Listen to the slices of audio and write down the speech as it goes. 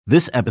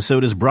This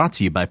episode is brought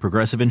to you by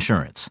Progressive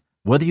Insurance.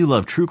 Whether you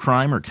love true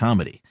crime or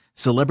comedy,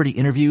 celebrity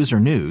interviews or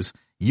news,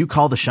 you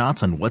call the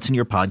shots on what's in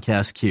your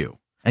podcast queue.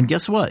 And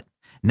guess what?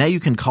 Now you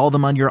can call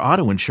them on your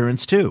auto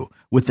insurance too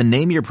with the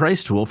Name Your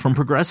Price tool from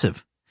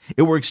Progressive.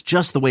 It works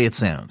just the way it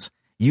sounds.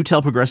 You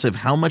tell Progressive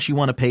how much you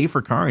want to pay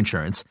for car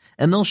insurance,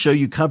 and they'll show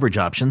you coverage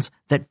options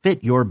that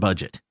fit your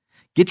budget.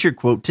 Get your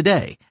quote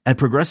today at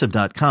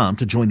Progressive.com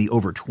to join the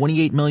over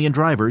 28 million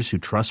drivers who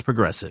trust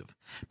Progressive.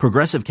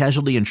 Progressive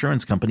Casualty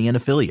Insurance Company and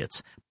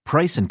Affiliates.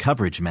 Price and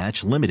coverage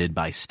match limited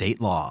by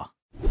state law.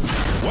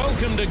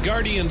 Welcome to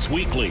Guardians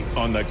Weekly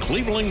on the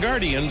Cleveland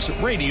Guardians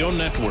Radio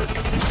Network.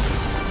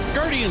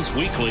 Guardians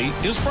Weekly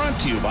is brought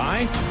to you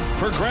by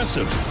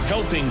Progressive,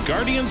 helping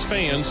Guardians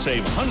fans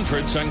save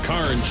hundreds on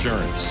car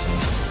insurance.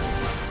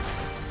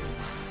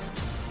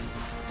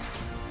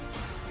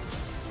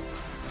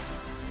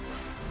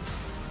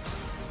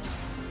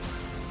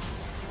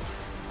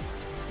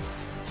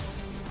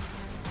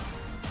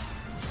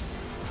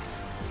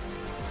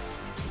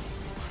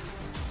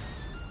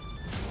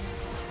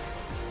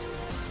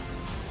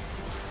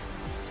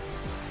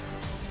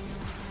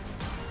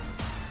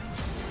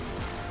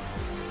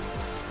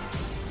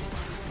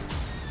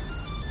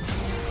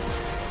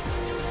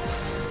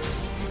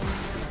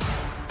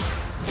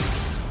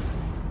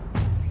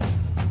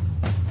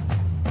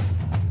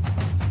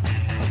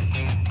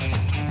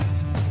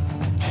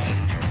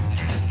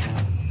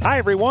 Hi,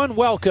 everyone.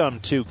 Welcome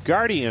to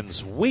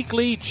Guardians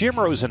Weekly. Jim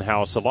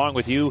Rosenhaus along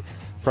with you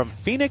from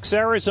Phoenix,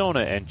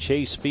 Arizona, and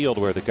Chase Field,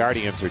 where the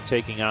Guardians are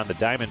taking on the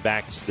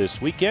Diamondbacks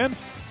this weekend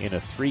in a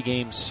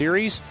 3-game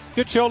series.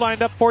 Good show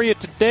lined up for you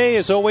today.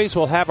 As always,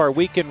 we'll have our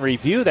weekend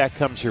review. That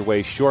comes your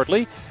way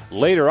shortly.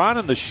 Later on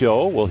in the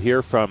show, we'll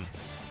hear from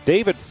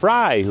David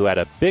Fry, who had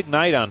a big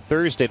night on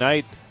Thursday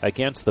night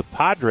against the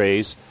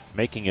Padres,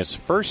 making his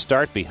first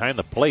start behind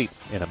the plate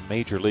in a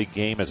major league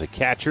game as a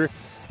catcher.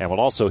 And we'll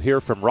also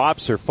hear from Rob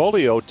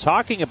Cerfolio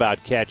talking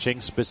about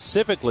catching,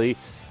 specifically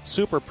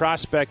super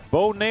prospect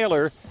Bo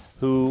Naylor,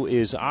 who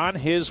is on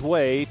his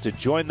way to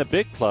join the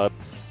big club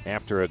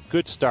after a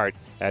good start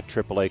at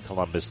AAA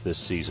Columbus this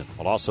season.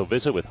 We'll also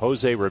visit with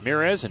Jose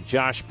Ramirez and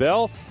Josh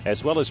Bell,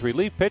 as well as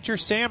relief pitcher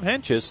Sam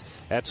Hentges.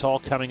 That's all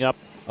coming up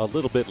a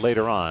little bit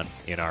later on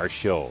in our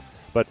show.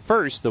 But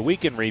first, the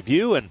weekend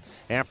review, and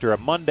after a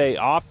Monday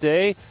off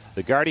day,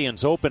 the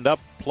Guardians opened up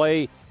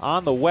play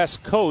on the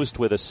West Coast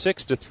with a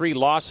 6-3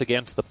 loss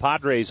against the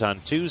Padres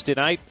on Tuesday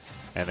night,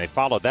 and they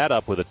followed that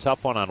up with a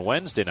tough one on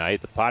Wednesday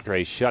night, the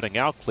Padres shutting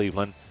out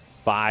Cleveland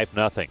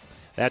 5-0.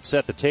 That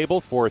set the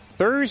table for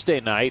Thursday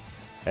night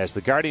as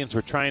the Guardians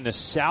were trying to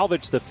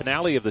salvage the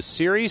finale of the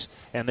series,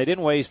 and they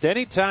didn't waste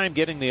any time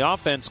getting the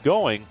offense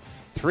going.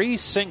 3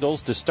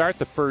 singles to start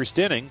the first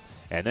inning,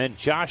 and then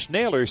Josh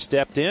Naylor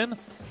stepped in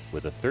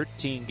with a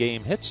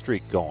 13-game hit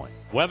streak going.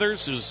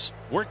 Weathers is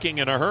working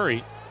in a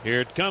hurry.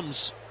 Here it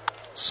comes.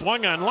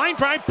 Swung on, line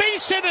drive,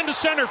 base hit into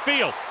center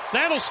field.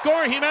 That'll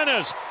score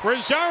Jimenez.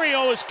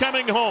 Rosario is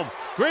coming home.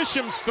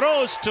 Grisham's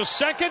throws to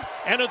second,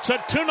 and it's a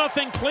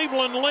 2-0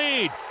 Cleveland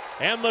lead.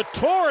 And the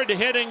torrid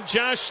hitting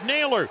Josh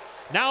Naylor,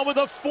 now with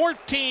a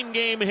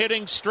 14-game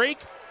hitting streak,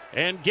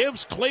 and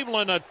gives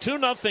Cleveland a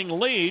 2-0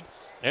 lead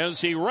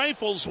as he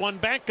rifles one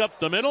back up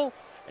the middle.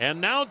 And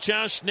now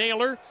Josh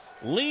Naylor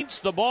leads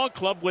the ball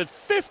club with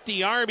 50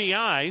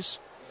 RBIs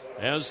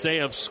as they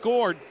have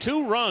scored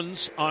 2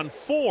 runs on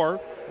 4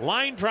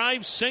 line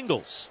drive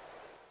singles.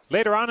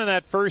 Later on in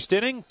that first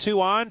inning, 2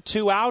 on,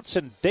 2 outs,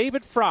 and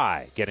David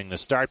Fry getting the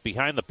start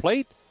behind the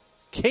plate,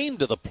 came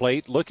to the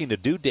plate looking to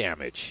do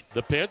damage.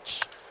 The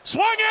pitch,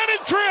 swung at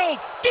and drilled,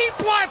 deep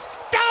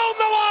left, down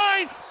the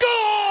line,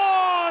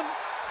 gone!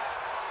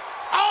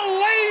 A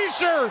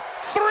laser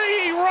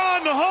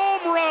 3-run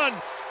home run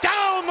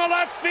down the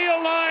left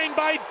field line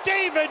by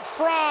David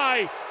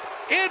Fry.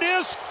 It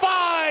is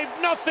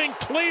 5-0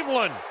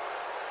 Cleveland.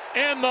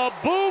 And the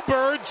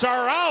Bluebirds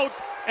are out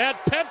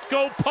at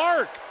Petco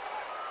Park.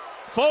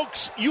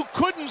 Folks, you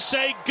couldn't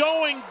say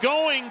going,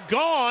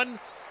 gone.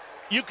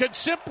 You could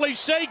simply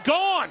say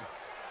gone.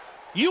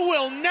 You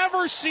will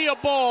never see a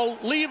ball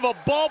leave a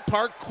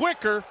ballpark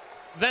quicker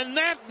than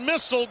that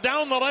missile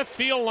down the left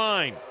field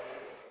line.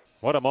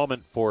 What a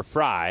moment for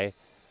Fry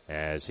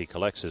as he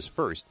collects his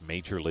first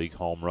major league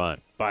home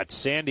run. But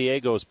San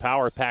Diego's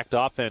power-packed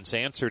offense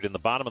answered in the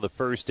bottom of the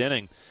first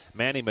inning.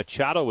 Manny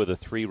Machado with a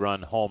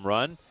 3-run home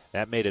run.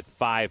 That made it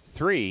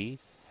 5-3.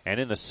 And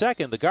in the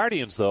second, the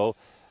Guardians, though,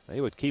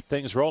 they would keep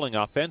things rolling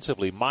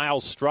offensively.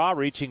 Miles Straw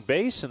reaching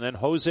base, and then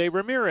Jose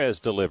Ramirez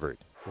delivered.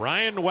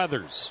 Ryan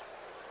Weathers,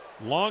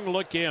 long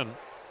look in.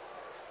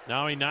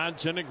 Now he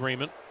nods in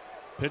agreement.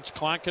 Pitch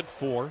clock at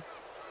 4.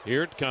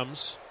 Here it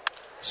comes.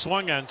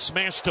 Swung on,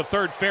 smashed to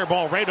third, fair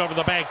ball right over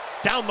the bag,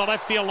 down the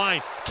left field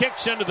line,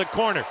 kicks into the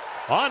corner.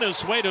 On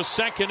his way to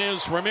second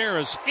is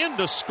Ramirez. In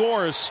to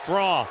score is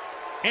Straw.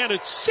 And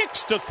it's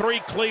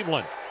 6-3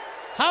 Cleveland.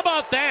 How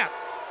about that?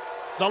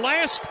 The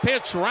last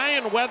pitch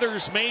Ryan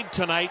Weathers made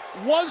tonight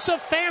was a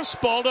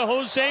fastball to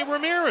Jose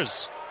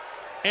Ramirez.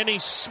 And he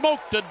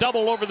smoked a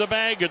double over the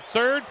bag at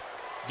third.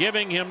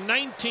 giving him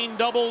 19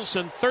 doubles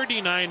and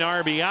 39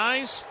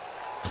 RBIs.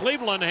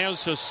 Cleveland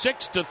has a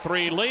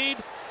 6-3 lead.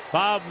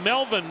 Bob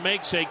Melvin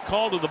makes a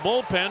call to the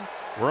bullpen.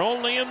 We're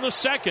only in the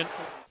second.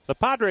 The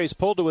Padres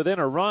pulled to within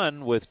a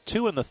run with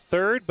 2 in the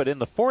third, but in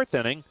the fourth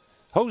inning,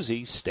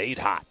 Hosey stayed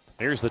hot.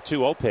 Here's the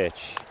 2-0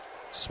 pitch.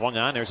 Swung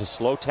on. There's a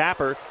slow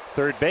tapper.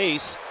 Third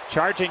base.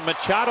 Charging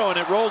Machado, and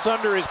it rolls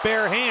under his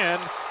bare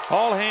hand.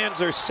 All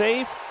hands are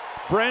safe.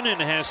 Brennan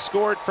has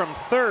scored from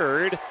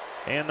third,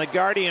 and the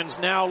Guardians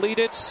now lead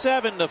it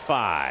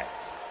 7-5.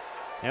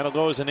 It'll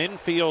go as an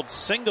infield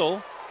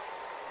single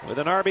with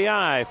an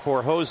RBI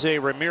for Jose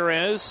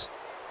Ramirez.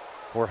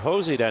 For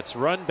Jose, that's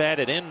run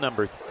batted in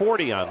number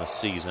 40 on the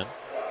season.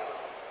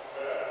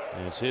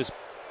 As his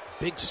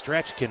big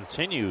stretch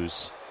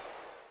continues,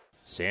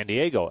 San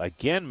Diego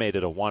again made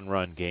it a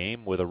one-run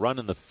game with a run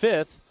in the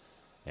fifth,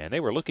 and they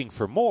were looking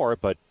for more,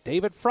 but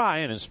David Fry,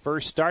 in his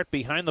first start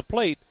behind the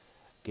plate,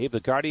 gave the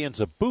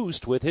Guardians a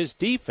boost with his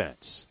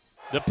defense.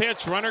 The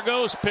pitch, runner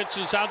goes,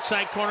 pitches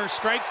outside corner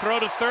strike, throw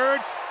to third.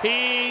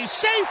 He's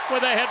safe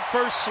with a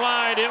head-first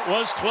slide. It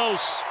was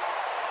close.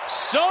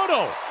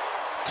 Soto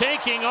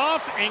taking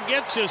off and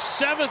gets his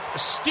 7th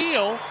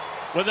steal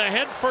with a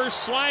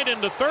head-first slide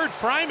into third.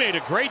 Fry made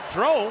a great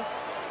throw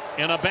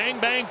in a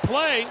bang-bang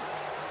play.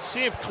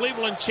 See if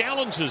Cleveland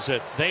challenges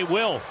it. They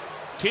will.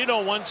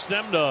 Tito wants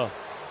them to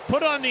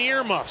put on the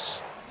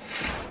earmuffs.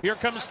 Here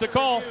comes the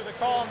call. The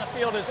call on the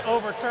field is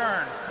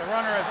overturned. The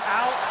runner is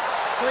out.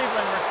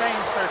 Cleveland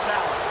retains their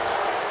challenge.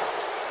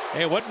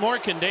 Hey, what more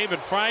can David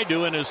Fry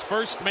do in his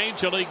first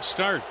major league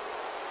start?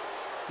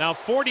 Now,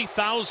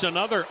 40,000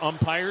 other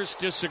umpires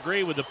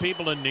disagree with the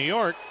people in New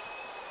York,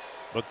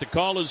 but the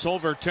call is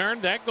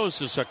overturned. That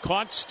goes as a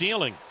caught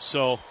stealing.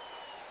 So,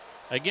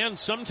 again,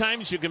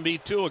 sometimes you can be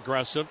too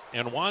aggressive,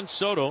 and Juan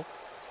Soto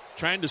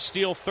trying to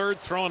steal third,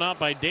 thrown out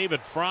by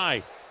David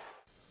Fry.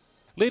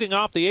 Leading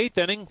off the 8th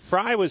inning,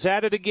 Fry was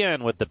at it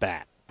again with the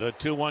bat. The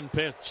 2-1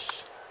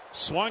 pitch.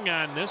 Swung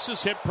on. This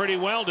is hit pretty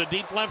well to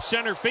deep left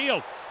center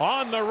field.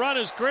 On the run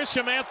is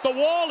Grisham at the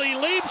wall. He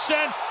leaps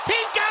and he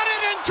got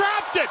it and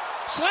dropped it.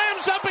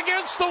 Slams up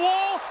against the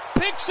wall,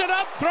 picks it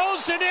up,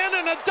 throws it in,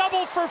 and a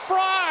double for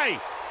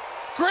Fry.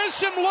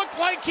 Grisham looked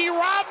like he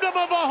robbed him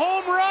of a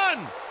home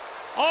run.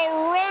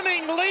 A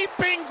running,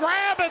 leaping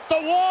grab at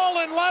the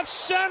wall in left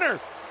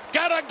center.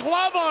 Got a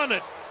glove on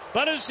it.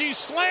 But as he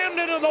slammed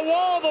into the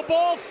wall, the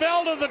ball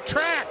fell to the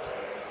track.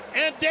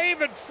 And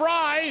David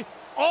Fry,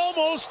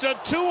 almost a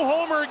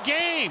 2-homer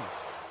game.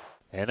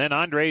 And then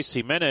Andres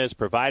Jimenez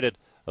provided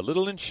a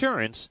little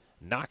insurance,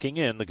 knocking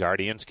in the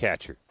Guardians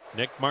catcher.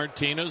 Nick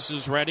Martinez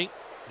is ready.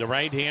 The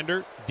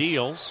right-hander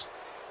deals.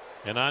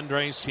 And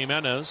Andres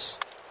Jimenez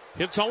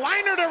hits a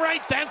liner to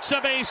right. That's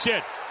a base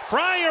hit.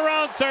 Fry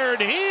around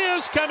third. He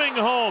is coming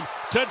home.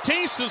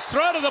 Tatis's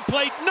throw to the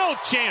plate. No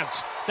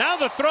chance. Now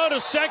the throw to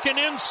second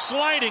in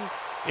sliding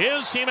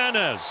is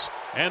Jimenez.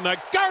 And the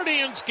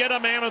Guardians get a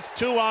mammoth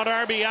 2-out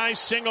RBI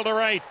single to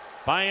right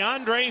by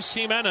Andres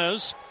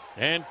Jimenez.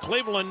 And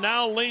Cleveland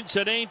now leads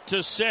at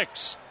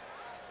 8-6.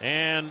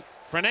 And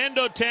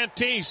Fernando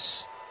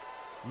Tatis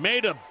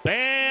made a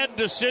bad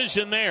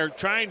decision there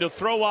trying to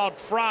throw out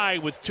Fry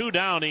with 2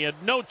 down. He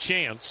had no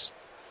chance.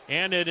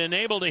 And it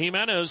enabled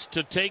Jimenez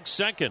to take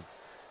second.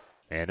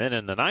 And then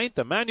in the 9th,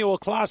 Emmanuel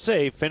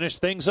Clase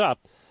finished things up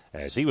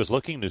as he was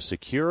looking to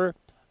secure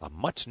a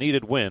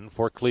much-needed win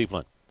for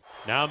Cleveland.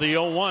 Now the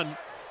 0-1.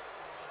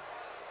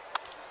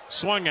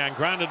 Swung on,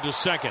 grounded to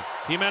second.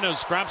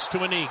 Jimenez drops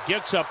to a knee,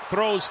 gets up,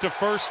 throws to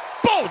first.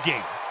 Ball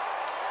game!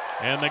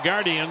 And the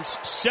Guardians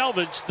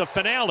salvage the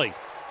finale.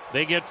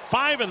 They get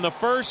 5 in the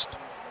first.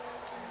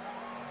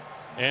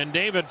 And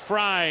David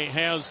Fry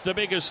has the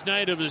biggest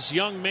night of his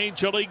young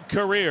Major League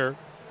career,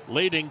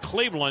 leading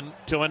Cleveland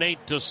to an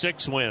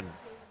 8-6 win.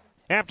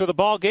 After the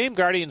ball game,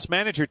 Guardians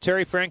manager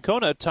Terry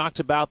Francona talked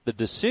about the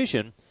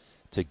decision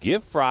to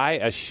give Fry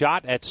a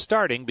shot at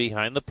starting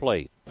behind the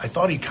plate. I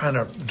thought he kind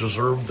of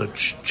deserved the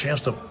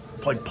chance to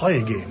play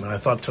a game, and I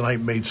thought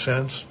tonight made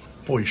sense.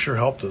 Boy, he sure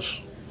helped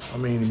us. I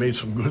mean, he made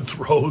some good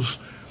throws.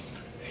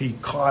 He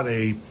caught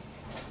in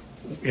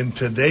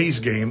today's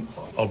game,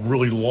 a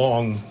really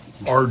long,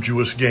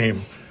 arduous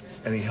game,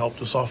 and he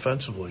helped us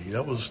offensively.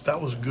 That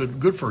was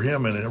good for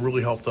him, and it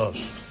really helped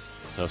us.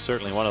 So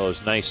certainly one of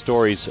those nice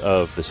stories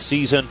of the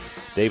season.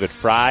 David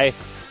Fry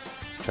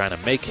trying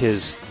to make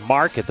his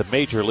mark at the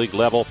major league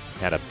level.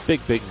 Had a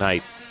big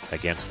night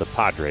against the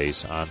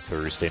Padres on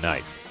Thursday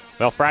night.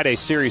 Well,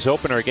 Friday's series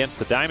opener against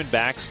the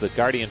Diamondbacks, the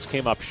Guardians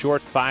came up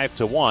short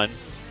 5-1,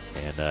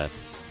 and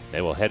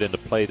they will head into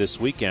play this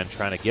weekend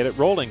trying to get it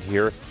rolling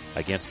here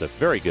against a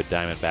very good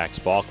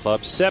Diamondbacks ball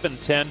club.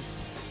 7:10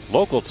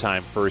 local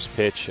time first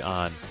pitch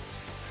on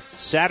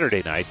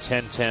Saturday night,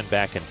 10:10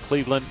 back in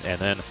Cleveland, and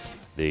then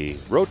the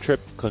road trip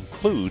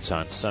concludes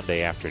on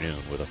Sunday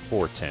afternoon with a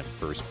 4:10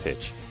 first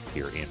pitch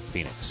here in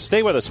Phoenix.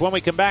 Stay with us. When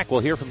we come back, we'll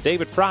hear from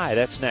David Fry.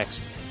 That's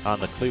next on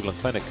the Cleveland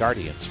Clinic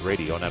Guardians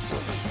Radio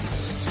Network.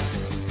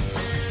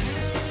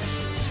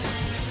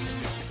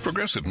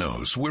 Progressive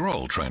knows we're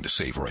all trying to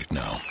save right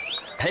now.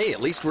 Hey,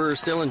 at least we're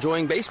still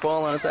enjoying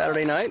baseball on a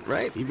Saturday night,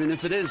 right? Even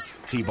if it is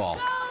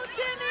T-ball.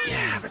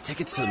 Yeah, but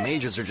tickets to the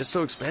majors are just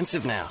so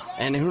expensive now.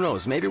 And who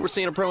knows, maybe we're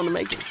seeing a pro in the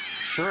making.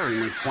 Sure,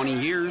 in like 20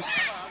 years.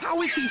 How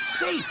is he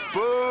safe?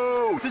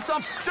 Boo! This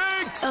ump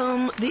stinks!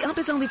 The ump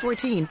is only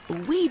 14.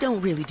 We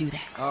don't really do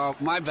that. Oh,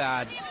 my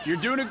bad. You're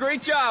doing a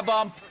great job,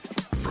 ump.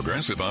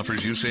 Progressive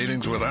offers you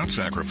savings without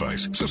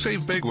sacrifice. So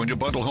save big when you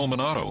bundle home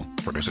and auto.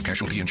 Progressive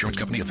Casualty Insurance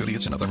Company,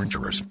 affiliates, and other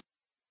insurers.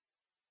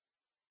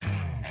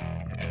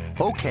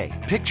 Okay,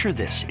 picture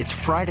this. It's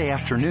Friday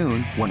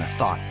afternoon when a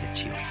thought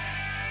hits you.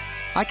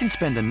 I can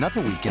spend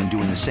another weekend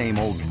doing the same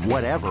old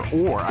whatever,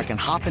 or I can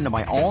hop into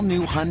my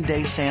all-new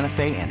Hyundai Santa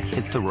Fe and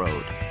hit the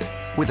road.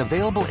 With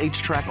available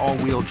H-Track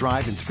all-wheel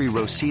drive and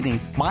 3-row seating,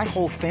 my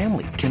whole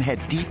family can head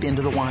deep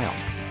into the wild.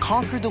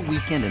 Conquer the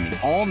weekend in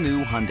the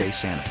all-new Hyundai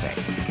Santa Fe.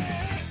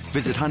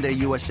 Visit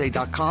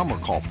HyundaiUSA.com or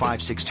call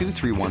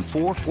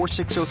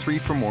 562-314-4603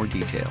 for more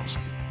details.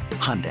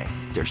 Hyundai,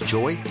 there's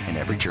joy in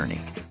every journey.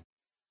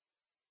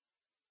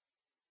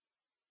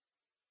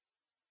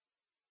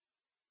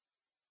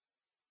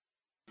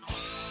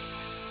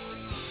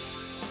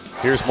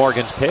 Here's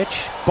Morgan's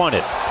pitch.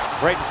 Bunted.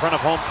 Right in front of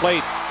home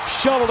plate.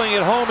 Shoveling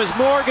it home is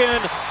Morgan.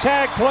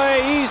 Tag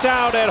play. He's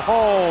out at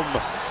home.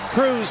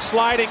 Cruz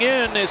sliding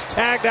in is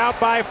tagged out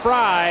by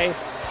Fry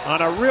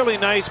on a really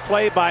nice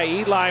play by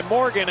Eli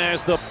Morgan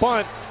as the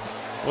bunt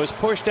was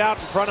pushed out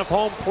in front of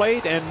home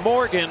plate, and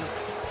Morgan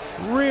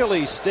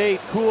really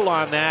stayed cool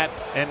on that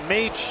and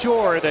made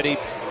sure that he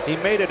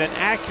made it an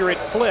accurate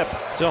flip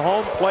to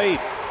home plate.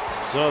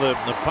 So the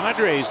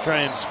Padres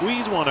try and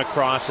squeeze one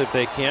across if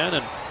they can,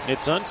 and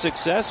it's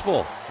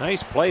unsuccessful.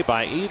 Nice play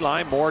by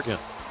Eli Morgan.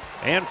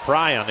 And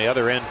Fry on the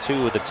other end,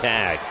 too, with the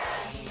tag.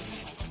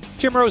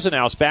 Jim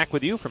Rosenhaus back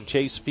with you from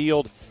Chase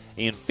Field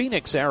in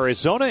Phoenix,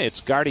 Arizona.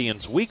 It's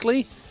Guardians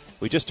Weekly.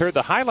 We just heard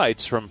the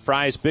highlights from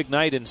Fry's big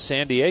night in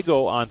San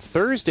Diego on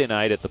Thursday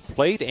night at the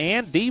plate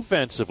and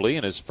defensively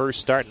in his first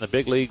start in the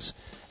big leagues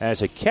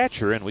as a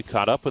catcher. And we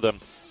caught up with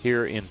him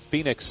here in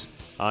Phoenix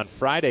on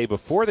Friday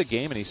before the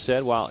game, and he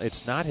said while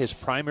it's not his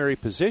primary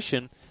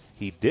position,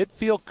 he did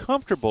feel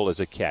comfortable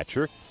as a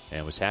catcher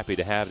and was happy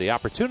to have the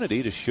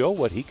opportunity to show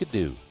what he could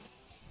do.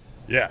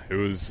 Yeah, it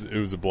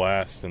was a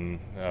blast, and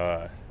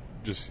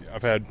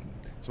I've had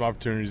some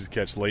opportunities to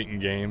catch late in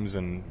games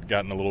and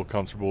gotten a little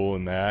comfortable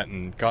in that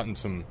and gotten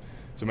some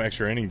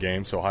extra inning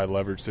games, so high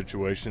leverage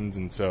situations,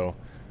 and so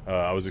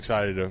I was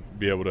excited to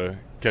be able to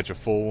catch a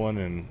full one,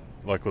 and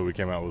luckily we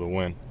came out with a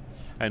win.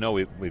 I know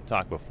we've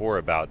talked before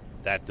about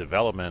that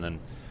development, and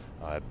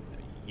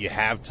you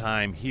have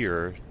time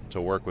here to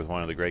work with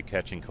one of the great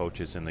catching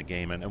coaches in the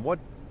game. And what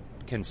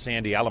can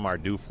Sandy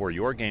Alomar do for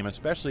your game,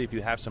 especially if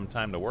you have some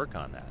time to work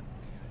on that?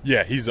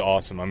 Yeah, he's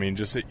awesome. I mean,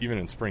 just even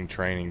in spring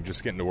training,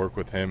 just getting to work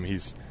with him,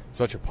 he's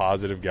such a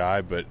positive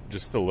guy, but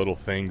just the little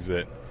things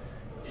that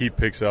he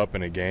picks up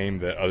in a game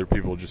that other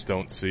people just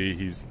don't see.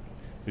 He's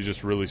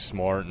just really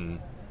smart and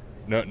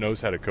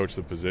knows how to coach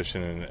the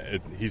position,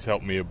 and he's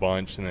helped me a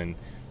bunch. And then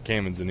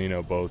Cam and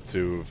Zunino both,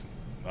 too,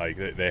 like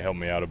they help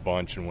me out a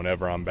bunch, and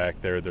whenever I'm back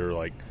there, they're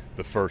like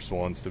the first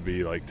ones to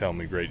be like telling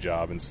me great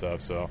job and stuff.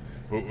 So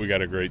we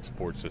got a great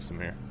support system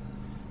here.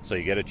 So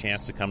you get a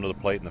chance to come to the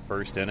plate in the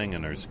first inning,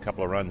 and there's a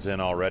couple of runs in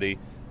already,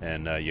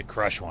 and you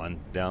crush one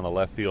down the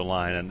left field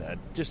line. And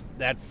just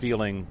that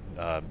feeling,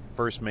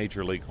 first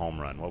major league home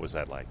run, what was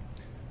that like?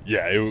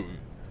 Yeah,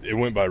 it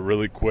went by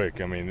really quick.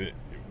 I mean, it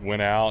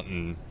went out,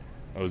 and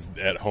I was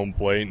at home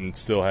plate and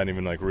still hadn't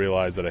even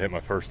realized that I hit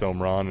my first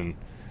home run, and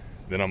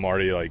then I'm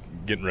already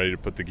getting ready to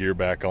put the gear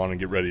back on and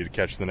get ready to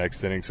catch the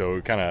next inning. So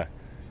it kind of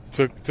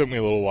took me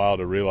a little while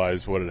to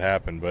realize what had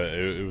happened, but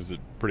it was a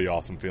pretty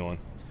awesome feeling.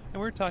 And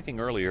we were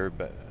talking earlier,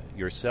 but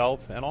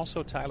yourself and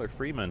also Tyler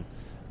Freeman,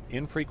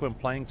 infrequent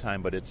playing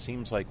time, but it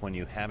seems like when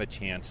you have a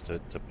chance to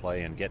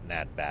play and get an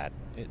at-bat,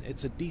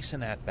 it's a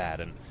decent at-bat.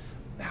 And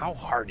how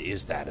hard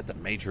is that at the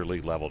major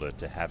league level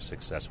to have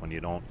success when you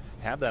don't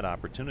have that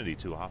opportunity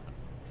too often?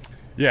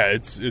 Yeah,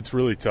 it's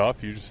really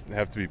tough. You just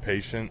have to be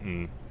patient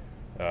and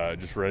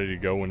just ready to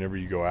go whenever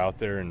you go out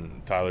there.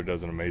 And Tyler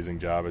does an amazing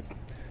job.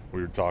 We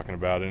were talking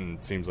about it, and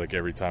it seems like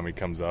every time he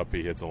comes up,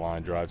 he hits a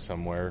line drive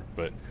somewhere.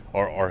 But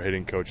our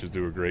hitting coaches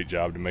do a great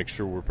job to make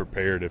sure we're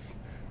prepared if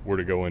we're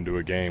to go into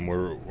a game.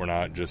 We're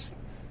not just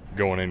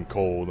going in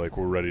cold,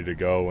 we're ready to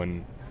go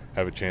and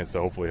have a chance to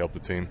hopefully help the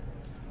team.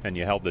 And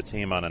you helped the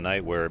team on a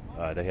night where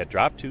they had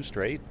dropped 2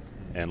 straight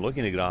and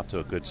looking to get off to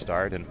a good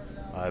start. And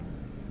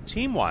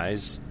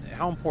team-wise,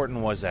 how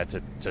important was that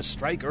to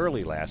strike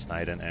early last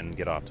night and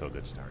get off to a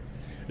good start?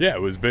 Yeah,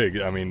 it was big.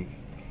 I mean,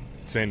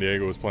 San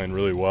Diego was playing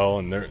really well,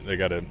 and they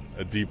got a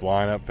deep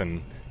lineup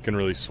and can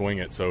really swing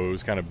it. So it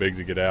was kind of big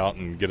to get out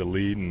and get a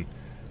lead, and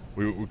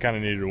we kind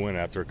of needed to win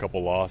after a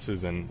couple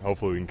losses, and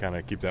hopefully we can kind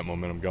of keep that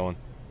momentum going.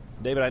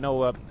 David, I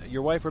know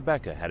your wife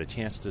Rebecca had a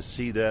chance to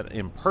see that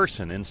in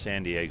person in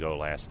San Diego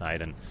last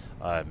night, and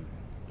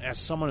as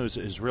someone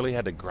who's really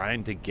had to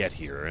grind to get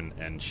here,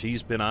 and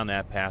she's been on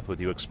that path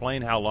with you,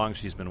 explain how long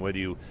she's been with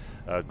you,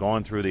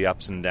 going through the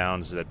ups and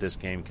downs that this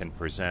game can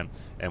present,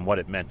 and what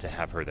it meant to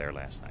have her there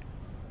last night.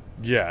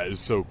 Yeah, it's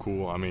so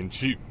cool. I mean,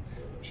 she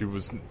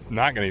was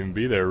not going to even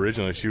be there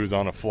originally. She was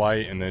on a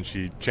flight, and then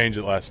she changed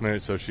it last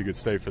minute so she could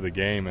stay for the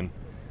game.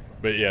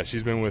 But yeah,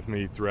 she's been with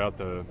me throughout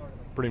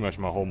pretty much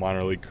my whole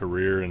minor league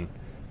career, and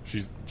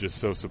she's just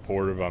so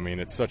supportive. I mean,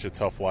 it's such a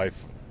tough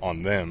life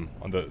on them,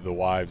 on the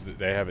wives, that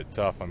they have it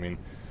tough. I mean,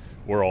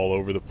 we're all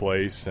over the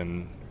place,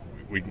 and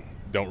we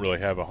don't really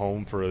have a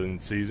home for the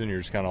season. You're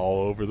just kind of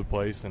all over the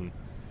place, and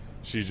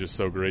she's just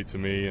so great to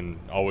me and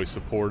always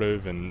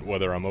supportive. And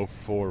whether I'm 0 for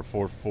 4 or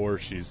 4 for 4,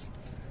 she's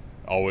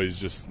always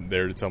just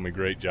there to tell me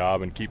great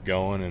job and keep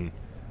going.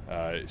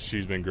 And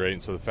she's been great.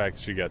 And so the fact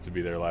that she got to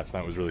be there last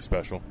night was really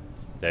special.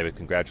 David,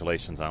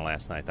 congratulations on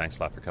last night. Thanks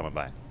a lot for coming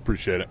by.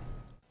 Appreciate it.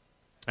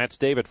 That's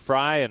David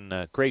Fry, and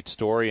a great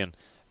story. And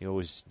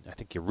I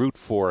think you root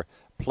for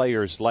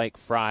players like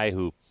Fry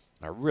who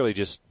are really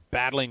just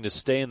battling to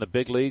stay in the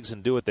big leagues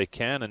and do what they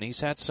can. And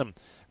he's had some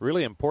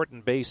really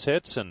important base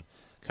hits and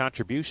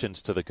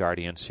contributions to the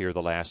Guardians here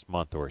the last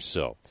month or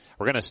so.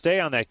 We're going to stay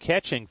on that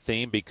catching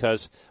theme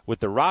because with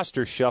the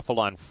roster shuffle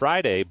on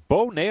Friday,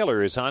 Bo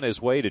Naylor is on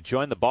his way to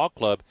join the ball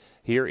club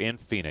here in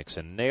Phoenix.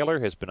 And Naylor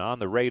has been on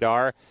the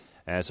radar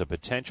as a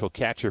potential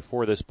catcher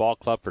for this ball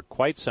club for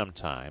quite some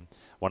time.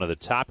 One of the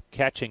top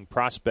catching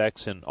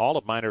prospects in all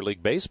of minor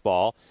league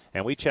baseball.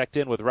 And we checked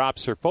in with Rob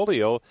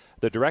Cerfolio,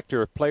 the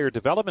director of player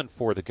development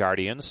for the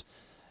Guardians.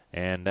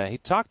 And he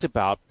talked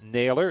about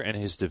Naylor and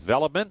his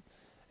development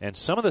and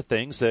some of the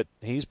things that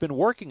he's been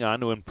working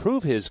on to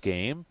improve his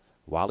game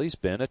while he's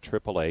been at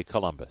AAA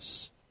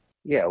Columbus.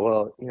 Yeah,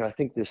 well, I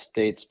think this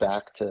dates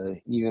back to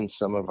even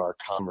some of our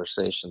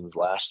conversations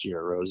last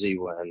year, Rosie,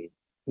 when,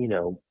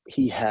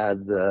 he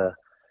had the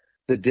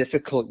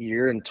difficult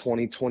year in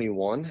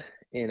 2021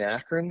 in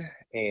Akron,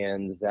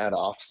 and that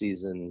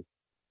offseason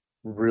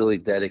really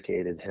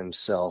dedicated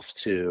himself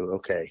to,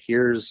 okay,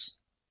 here's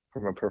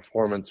from a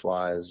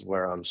performance-wise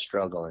where I'm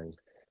struggling.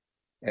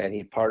 And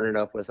he partnered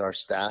up with our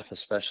staff,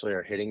 especially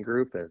our hitting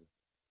group, and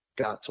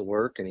got to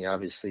work. And he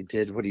obviously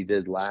did what he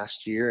did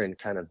last year and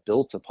kind of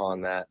built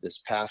upon that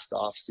this past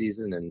off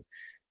season,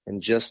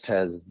 and just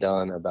has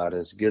done about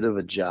as good of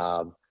a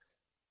job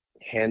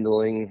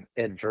handling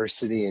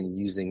adversity and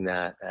using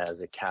that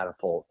as a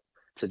catapult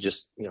to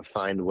just,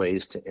 find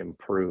ways to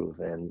improve.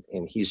 And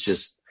he's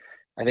just,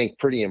 I think,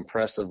 pretty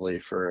impressively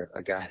for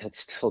a guy that's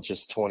still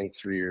just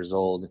 23 years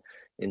old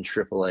in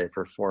AAA,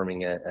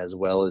 performing as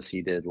well as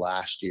he did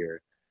last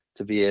year,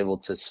 to be able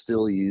to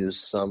still use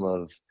some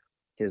of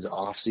his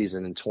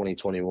offseason in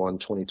 2021,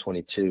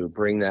 2022,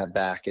 bring that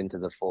back into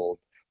the fold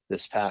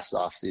this past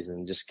offseason,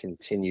 and just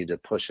continue to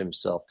push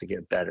himself to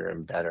get better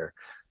and better.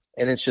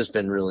 And it's just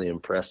been really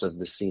impressive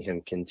to see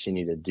him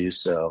continue to do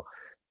so.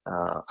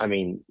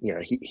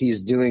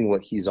 He's doing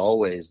what he's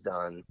always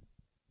done,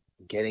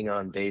 getting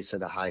on base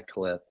at a high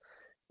clip.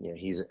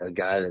 He's a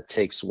guy that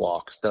takes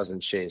walks,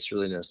 doesn't chase,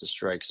 really knows the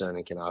strike zone,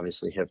 and can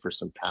obviously hit for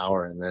some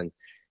power. And then,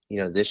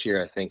 this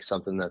year, I think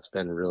something that's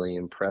been really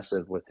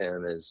impressive with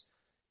him is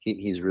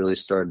he's really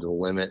started to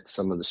limit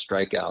some of the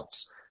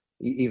strikeouts,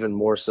 even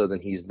more so than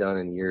he's done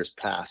in years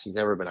past. He's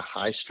never been a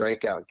high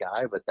strikeout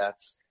guy, but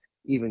that's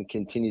even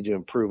continued to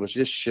improve, which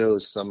just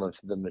shows some of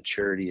the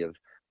maturity of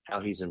how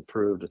he's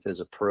improved with his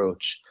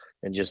approach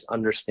and just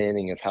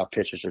understanding of how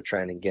pitchers are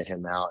trying to get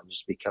him out and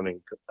just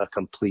becoming a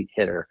complete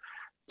hitter.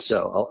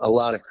 So a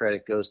lot of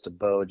credit goes to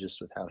Bo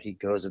just with how he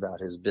goes about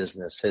his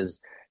business,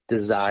 his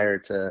desire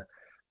to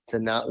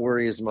not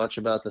worry as much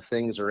about the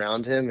things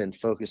around him and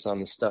focus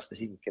on the stuff that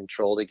he can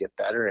control to get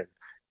better.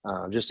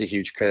 And just a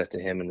huge credit to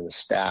him and the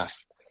staff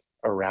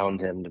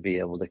around him to be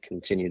able to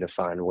continue to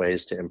find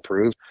ways to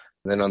improve.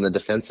 And then on the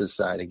defensive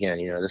side,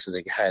 again, this is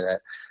a guy that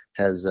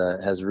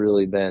has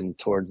really been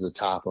towards the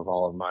top of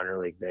all of minor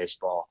league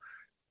baseball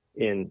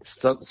in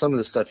some of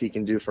the stuff he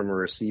can do from a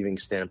receiving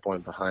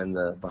standpoint behind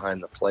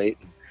the plate.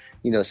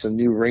 And, some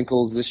new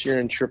wrinkles this year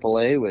in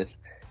AAA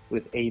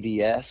with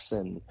ABS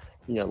and,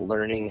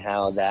 learning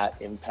how that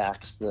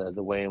impacts the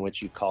way in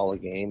which you call a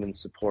game and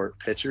support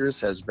pitchers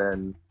has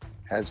been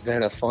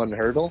a fun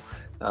hurdle.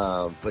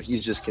 But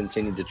he's just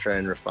continued to try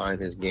and refine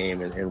his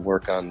game and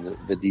work on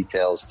the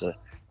details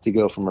to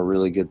go from a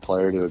really good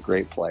player to a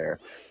great player.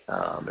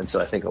 And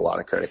so I think a lot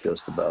of credit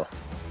goes to Bo.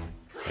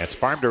 That's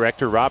Farm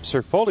Director Rob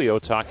Cerfolio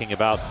talking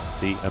about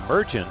the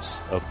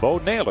emergence of Bo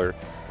Naylor,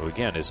 who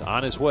again is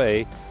on his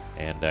way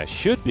and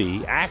should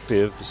be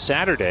active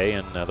Saturday.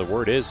 And the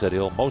word is that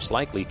he'll most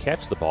likely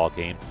catch the ball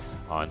game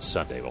on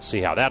Sunday. We'll see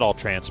how that all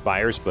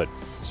transpires, but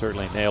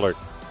certainly Naylor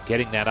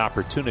getting that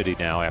opportunity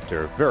now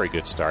after a very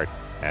good start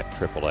at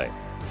AAA.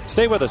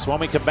 Stay with us. When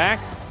we come back,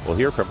 we'll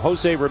hear from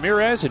Jose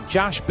Ramirez and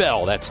Josh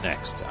Bell. That's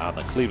next on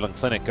the Cleveland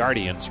Clinic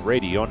Guardians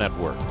Radio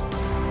Network.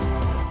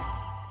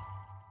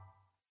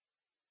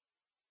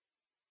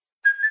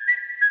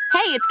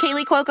 Hey, it's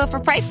Kaylee Cuoco for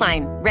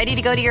Priceline. Ready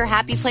to go to your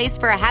happy place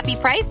for a happy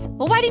price?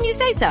 Well, why didn't you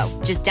say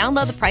so? Just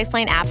download the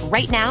Priceline app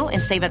right now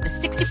and save up to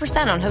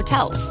 60% on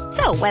hotels.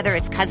 So whether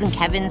it's Cousin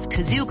Kevin's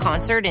Kazoo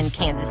Concert in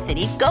Kansas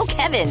City, go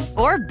Kevin,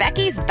 or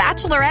Becky's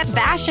Bachelorette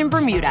Bash in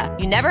Bermuda,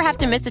 you never have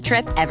to miss a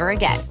trip ever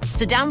again.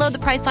 So download the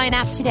Priceline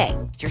app today.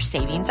 Your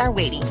savings are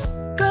waiting.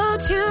 Go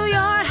to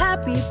your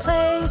happy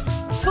place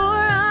for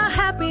a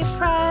happy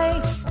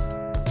price.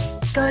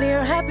 Go to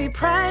your happy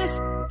price,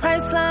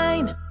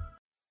 Priceline.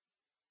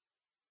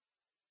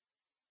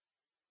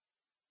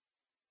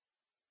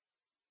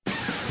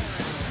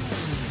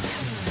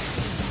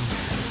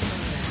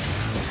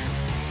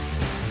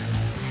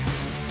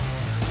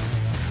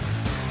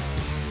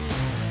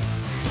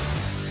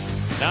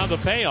 Now the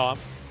payoff.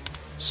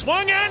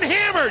 Swung and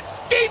hammered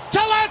deep to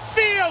left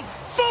field.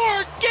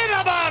 Forget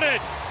about it.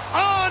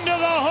 On to the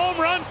home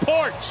run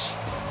porch.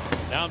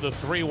 Down to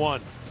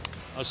 3-1.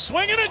 A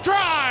swing and a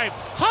drive.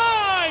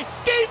 High,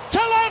 deep to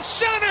left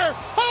center.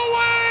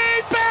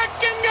 Away,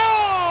 back and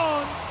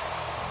gone.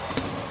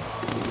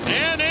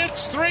 And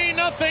it's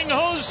 3-0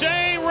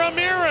 Jose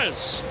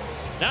Ramirez.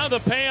 Now the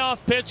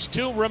payoff pitch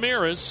to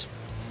Ramirez.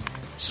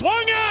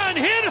 Swung on,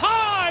 hit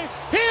high,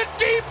 hit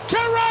deep to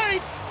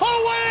right.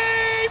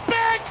 Away,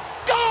 back,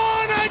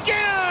 gone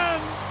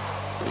again.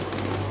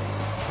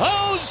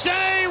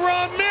 Jose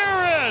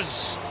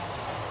Ramirez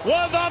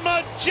with a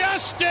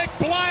majestic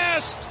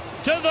blast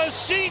to the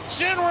seats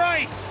in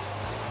right.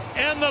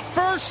 And the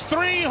first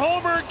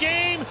 3-homer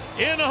game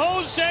in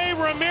Jose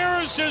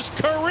Ramirez's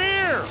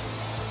career.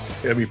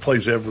 I mean, he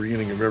plays every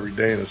inning of every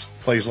day and it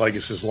plays like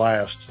it's his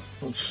last.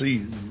 I don't see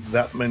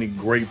that many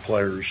great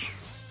players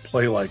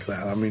play like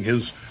that. I mean,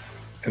 his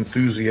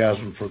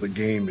enthusiasm for the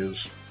game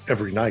is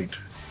every night.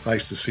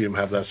 Nice to see him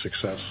have that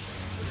success.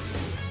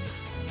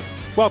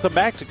 Welcome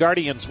back to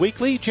Guardians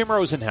Weekly. Jim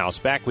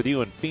Rosenhaus back with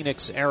you in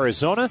Phoenix,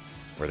 Arizona,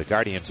 where the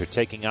Guardians are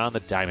taking on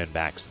the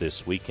Diamondbacks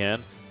this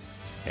weekend.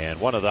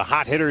 And one of the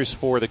hot hitters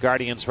for the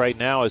Guardians right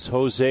now is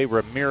Jose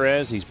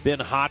Ramirez. He's been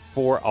hot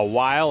for a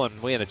while,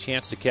 and we had a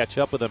chance to catch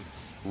up with him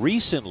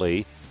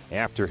recently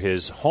after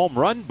his home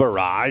run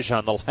barrage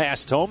on the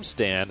last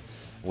homestand,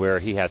 where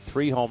he had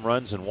 3 home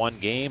runs in one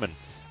game and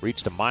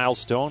reached a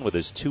milestone with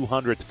his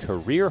 200th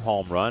career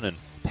home run and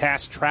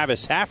passed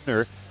Travis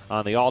Hafner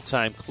on the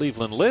all-time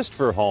Cleveland list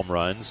for home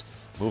runs,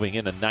 moving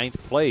into 9th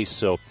place.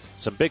 So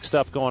some big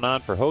stuff going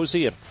on for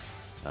Jose.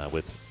 And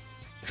with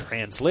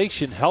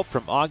translation help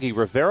from Augie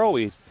Rivero,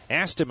 we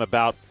asked him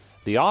about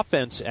the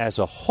offense as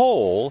a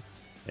whole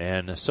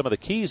and some of the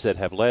keys that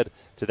have led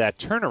to that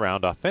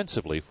turnaround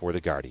offensively for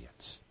the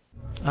Guardians.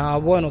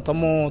 Bueno,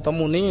 estamos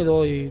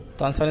unidos y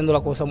están saliendo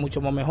las cosas mucho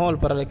más mejor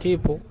para el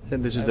equipo. I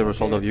think this is the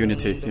result of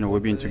unity. You know,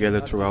 we've been together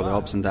throughout the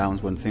ups and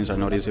downs when things are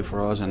not easy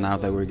for us, and now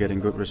that we're getting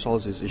good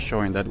results, it's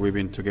showing that we've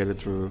been together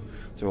through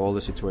all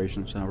the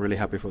situations. And I'm really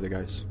happy for the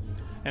guys.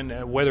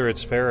 And whether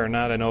it's fair or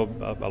not, I know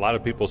a lot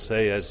of people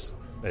say as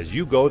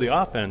you go, the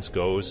offense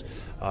goes.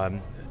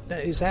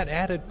 Is that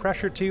added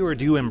pressure to you, or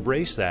do you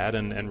embrace that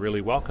and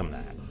really welcome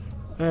that?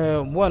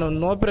 Bueno,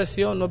 no es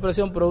presión, pero es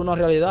una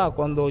realidad.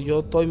 Cuando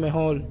yo estoy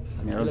mejor.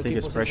 I mean, I don't think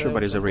it's pressure,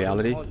 but it's a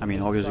reality. I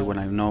mean, obviously, when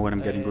I know when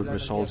I'm getting good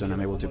results and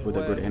I'm able to put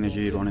a good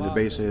energy running the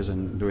bases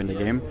and doing the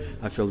game,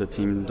 I feel the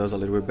team does a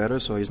little bit better.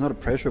 So it's not a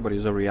pressure, but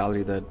it's a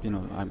reality that, you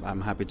know,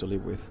 I'm happy to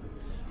live with.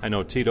 I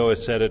know Tito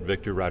has said it,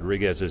 Victor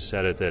Rodriguez has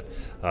said it, that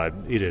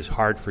it is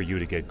hard for you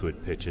to get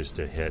good pitches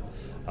to hit.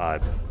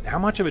 How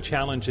much of a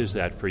challenge is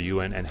that for you,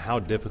 and how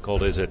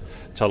difficult is it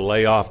to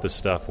lay off the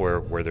stuff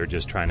where they're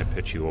just trying to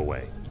pitch you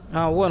away?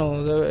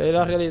 Bueno, es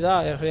la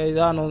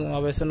realidad. No,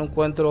 a veces no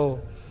encuentro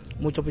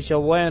mucho pitcher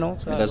bueno.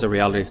 That's a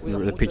reality.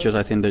 The pitchers,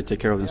 I think they take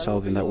care of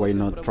themselves in that way,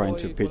 not trying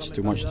to pitch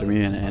too much to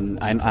me, and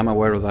I'm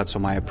aware of that, so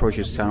my approach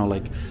is kind of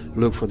like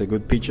look for the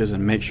good pitches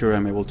and make sure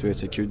I'm able to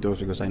execute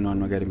those, because I know I'm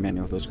not getting many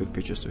of those good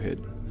pitches to hit.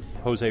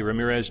 Jose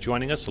Ramirez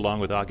joining us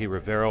along with Augie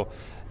Rivero.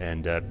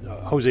 And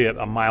Jose,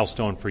 a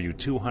milestone for you,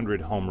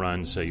 200 home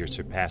runs. You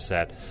surpassed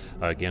that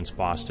against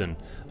Boston.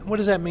 What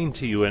does that mean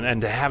to you,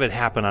 and to have it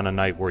happen on a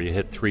night where you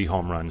hit 3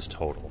 home runs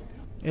total?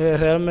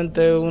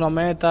 Realmente una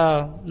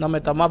meta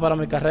más para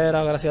mi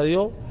carrera, gracias a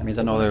Dios. I mean, it's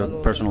another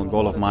personal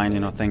goal of mine. You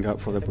know, thank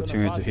God for the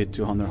opportunity to hit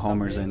 200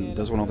 homers, and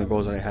that's one of the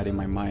goals that I had in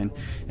my mind.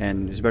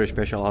 And it's very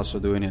special also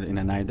doing it in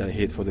a night that I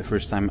hit for the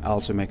first time,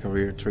 also in my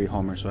career, 3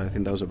 homers. So I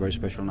think that was a very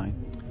special night.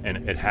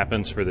 And it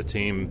happens for the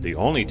team, the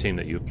only team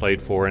that you've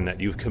played for and that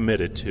you've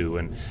committed to.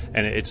 And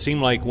it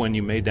seemed like when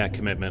you made that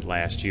commitment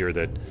last year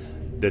that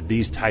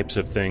these types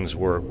of things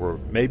were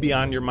maybe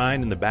on your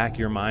mind, in the back of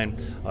your mind.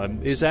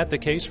 Is that the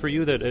case for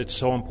you, that it's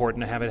so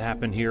important to have it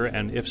happen here?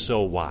 And if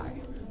so,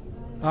 why?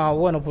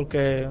 Bueno,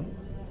 porque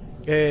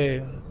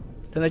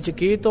desde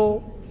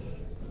chiquito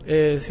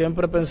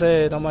siempre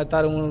pensé nada más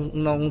estar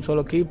en un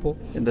solo equipo.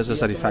 And that's a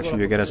satisfaction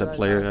you get as a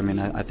player. I mean,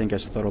 I think I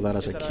thought of that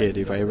as a kid.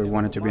 If I ever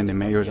wanted to be in the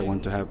majors, I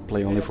wanted to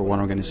play only for one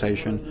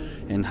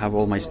organization and have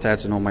all my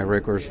stats and all my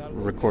records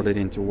recorded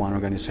into one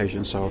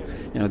organization. So,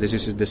 you know, this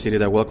is the city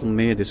that welcomed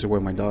me. This is where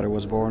my daughter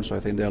was born. So I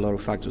think there are a lot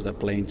of factors that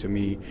play into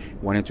me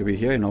wanting to be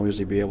here and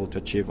obviously be able to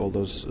achieve all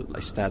those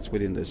stats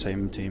within the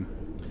same team.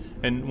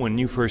 And when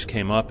you first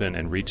came up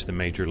and reached the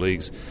major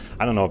leagues,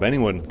 I don't know if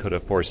anyone could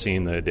have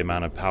foreseen the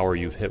amount of power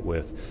you've hit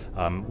with.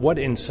 What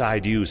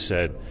inside you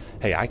said,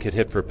 hey, I could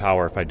hit for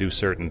power if I do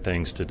certain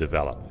things to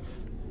develop?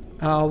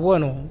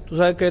 Bueno, tú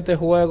sabes que este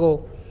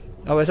juego,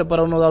 a veces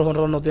para uno dar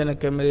jonrón no tiene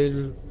que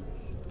medir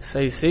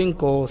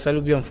 6'5",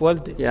 ser bien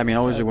fuerte. Yeah, I mean,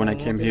 obviously when I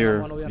came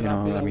here,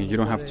 you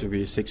don't have to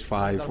be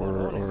 6'5"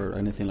 or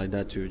anything like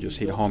that to just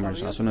hit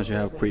homers. As soon as you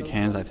have quick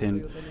hands, I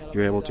think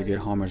you're able to get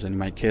homers. And in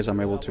my case, I'm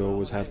able to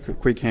always have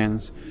quick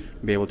hands,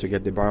 be able to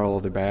get the barrel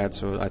of the bat.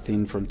 So I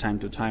think from time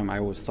to time, I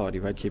always thought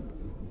if I keep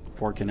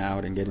working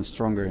out and getting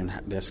stronger and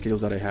the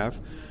skills that I have,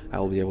 I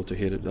will be able to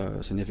hit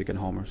significant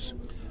homers.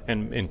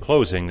 And in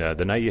closing,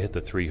 the night you hit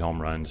the 3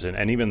 home runs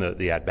and even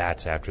the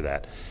at-bats after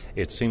that,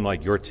 it seemed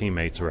like your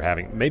teammates were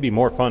having maybe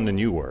more fun than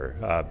you were.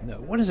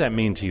 What does that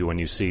mean to you when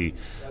you see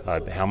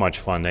how much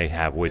fun they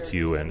have with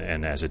you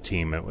and as a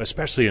team,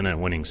 especially in a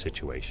winning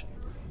situation?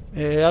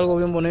 Algo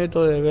bien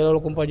bonito de ver a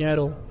los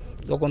compañeros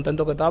lo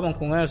contento que estaban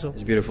con eso.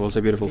 It's beautiful. It's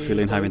a beautiful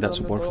feeling having that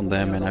support from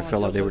them, and I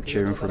felt like they were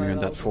cheering for me in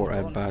that 4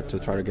 at-bat to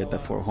try to get that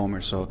 4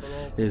 homers. So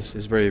it's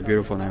very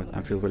beautiful, and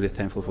I feel really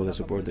thankful for the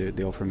support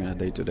they offer me on a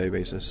day-to-day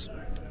basis.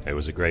 It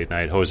was a great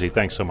night. Jose,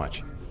 thanks so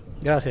much.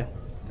 Gracias.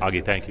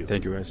 Augie, thank you.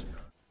 Thank you, guys.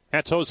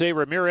 That's Jose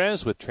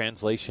Ramirez with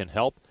translation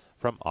help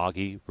from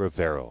Augie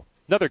Rivero.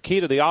 Another key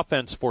to the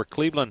offense for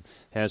Cleveland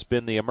has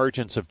been the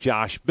emergence of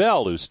Josh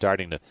Bell, who's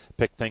starting to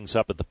pick things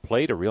up at the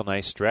plate. A real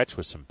nice stretch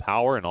with some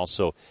power and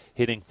also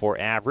hitting for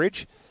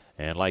average.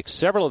 And like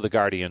several of the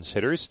Guardians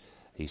hitters,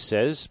 he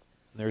says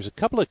there's a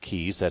couple of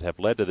keys that have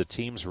led to the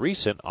team's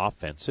recent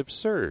offensive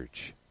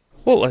surge.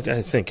 Well,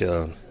 I think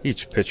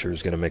each pitcher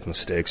is going to make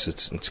mistakes.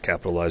 It's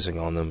capitalizing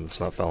on them.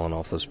 It's not fouling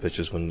off those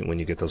pitches when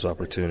you get those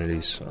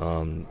opportunities.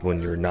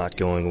 When you're not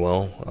going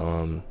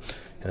well,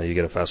 you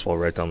get a fastball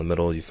right down the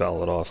middle, you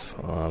foul it off.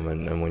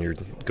 And when you're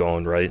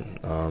going right,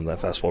 that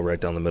fastball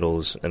right down the middle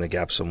is in a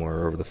gap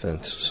somewhere over the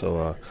fence.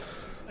 So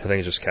I think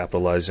it's just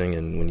capitalizing,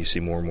 and when you see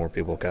more and more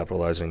people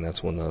capitalizing,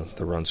 that's when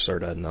the runs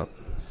start adding up.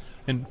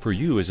 And for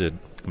you, is it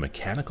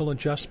mechanical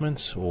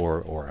adjustments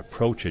or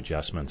approach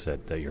adjustments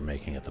that you're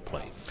making at the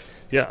plate?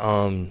 Yeah,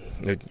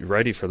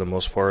 righty for the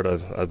most part.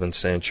 I've been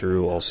staying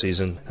true all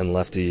season, and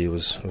lefty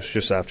was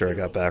just after I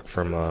got back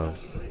from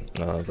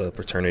the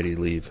paternity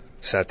leave.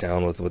 Sat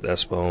down with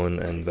Espo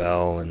and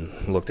Val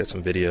and looked at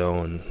some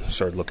video and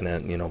started looking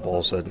at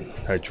balls that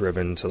I'd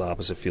driven to the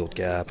opposite field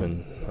gap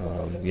and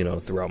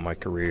throughout my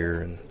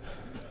career, and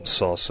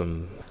saw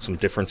some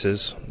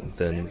differences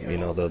than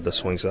the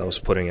swings that I was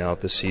putting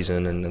out this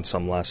season and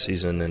some last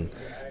season, and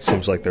it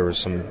seems like there was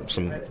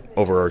some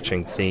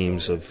overarching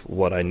themes of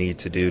what I need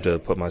to do to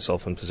put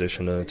myself in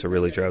position to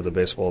really drive the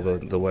baseball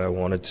the way I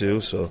wanted to.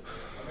 So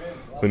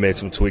we made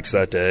some tweaks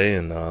that day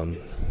and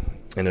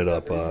ended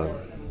up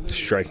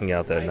striking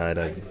out that night.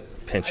 I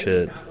pinch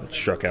hit,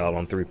 struck out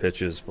on 3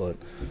 pitches, but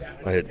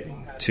I hit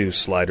 2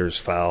 sliders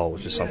foul,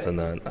 which is something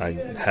that I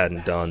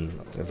hadn't done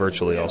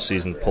virtually all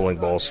season, pulling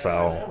balls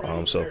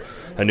foul. So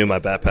I knew my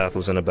bat path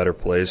was in a better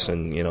place,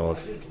 and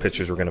if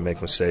pitchers were going to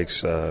make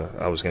mistakes,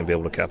 I was going to be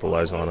able to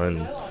capitalize on it.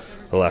 And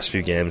the last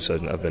few games,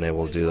 I've been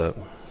able to do that.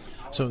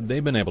 So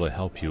they've been able to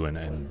help you,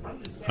 and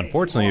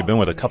unfortunately you've been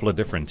with a couple of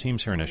different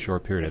teams here in a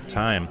short period of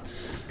time.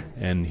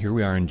 And here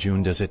we are in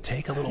June. Does it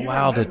take a little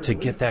while to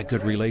get that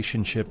good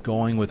relationship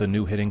going with a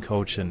new hitting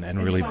coach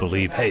and really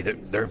believe, hey,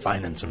 they're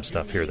finding some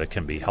stuff here that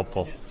can be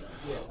helpful?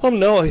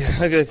 No,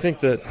 I think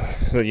that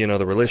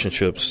the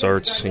relationship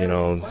starts.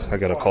 I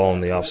got a call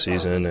in the off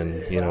season,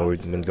 and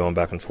we've been going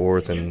back and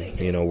forth,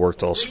 and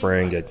worked all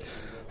spring.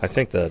 I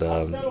think that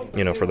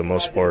for the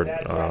most part,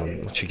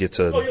 once you get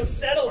to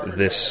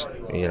this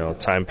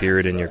time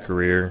period in your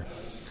career,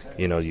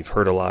 you've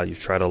heard a lot, you've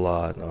tried a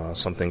lot.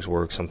 Some things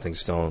work, some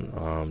things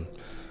don't.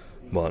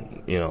 But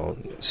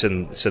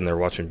sitting there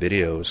watching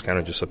video was kind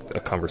of just a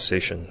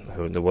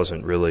conversation. There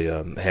wasn't really,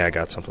 hey, I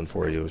got something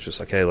for you. It was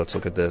just like, hey, let's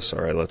look at this.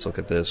 All right, let's look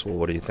at this. Well,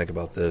 what do you think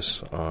about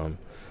this? And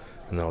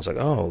then I was like,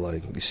 oh,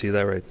 like, you see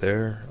that right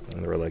there?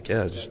 And they were like,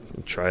 yeah, just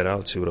try it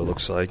out, see what it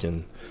looks like.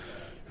 And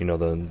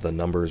the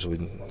numbers,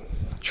 we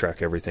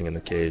track everything in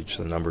the cage.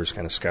 The numbers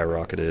kind of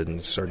skyrocketed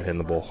and started hitting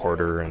the ball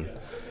harder. And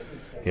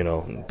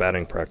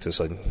batting practice,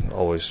 I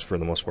always, for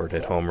the most part,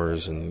 hit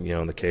homers, and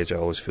in the cage I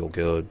always feel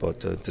good. But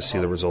to see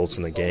the results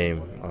in the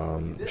game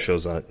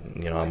shows that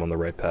I'm on the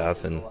right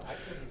path, and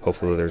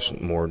hopefully there's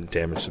more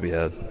damage to be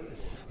had.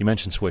 You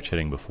mentioned switch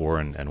hitting before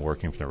and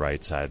working from the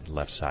right side,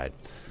 left side.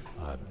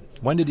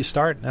 When did you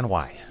start and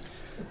why?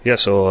 Yeah,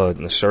 so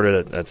I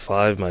started at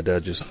 5. My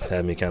dad just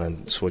had me kind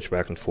of switch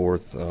back and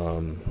forth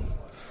from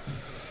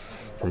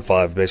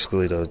 5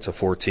 basically to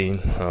 14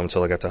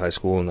 until I got to high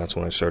school, and that's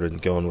when I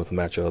started going with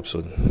matchups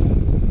with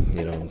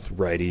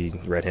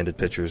right-handed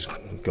pitchers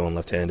going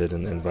left-handed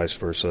and vice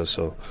versa.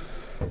 So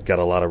got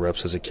a lot of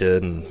reps as a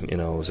kid,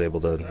 and was able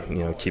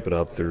to keep it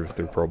up through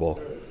pro ball.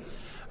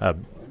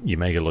 You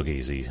make it look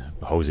easy.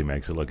 Jose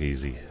makes it look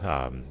easy.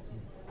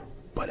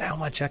 But how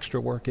much extra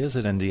work is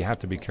it, and do you have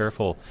to be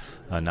careful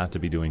not to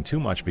be doing too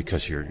much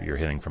because you're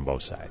hitting from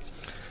both sides?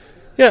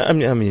 Yeah, I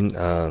mean,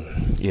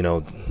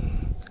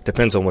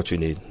 depends on what you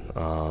need.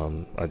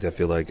 I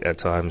feel like at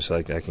times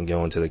I can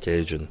go into the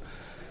cage and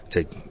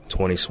take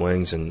 20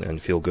 swings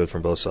and feel good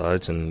from both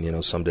sides,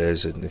 and some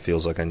days it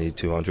feels like I need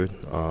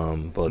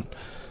 200. But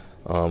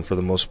for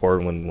the most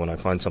part, when I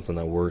find something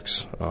that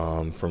works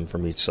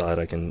from each side,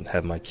 I can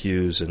have my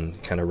cues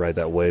and kind of ride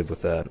that wave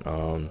with that,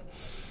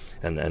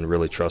 and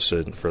really trust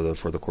it for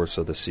the course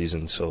of the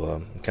season.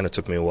 So it kind of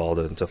took me a while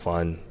to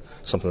find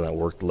something that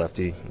worked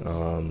lefty,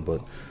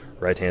 but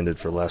right-handed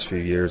for the last few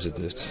years,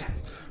 it's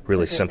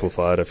really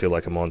simplified. I feel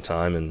like I'm on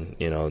time, and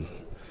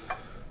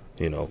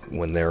you know,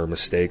 when there are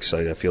mistakes,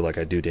 I feel like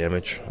I do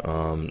damage,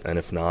 and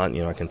if not,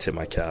 I can tip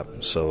my cap.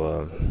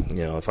 So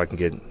if I can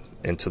get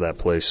into that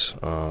place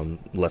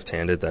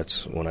left-handed,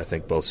 that's when I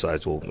think both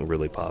sides will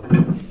really pop.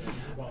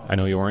 I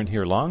know you weren't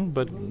here long,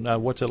 but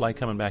what's it like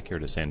coming back here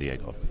to San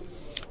Diego?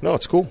 No,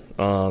 it's cool.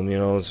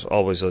 It's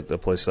always a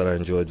place that I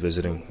enjoyed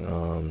visiting.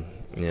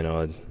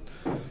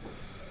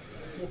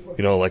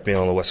 Like being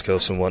on the West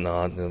Coast and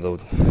whatnot, the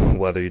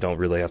weather, you don't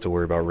really have to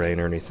worry about rain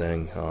or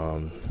anything.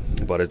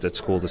 But it's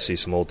cool to see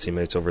some old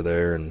teammates over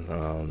there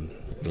and,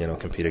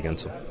 compete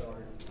against them.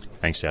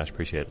 Thanks, Josh.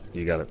 Appreciate it.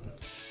 You got it.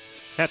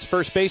 That's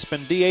first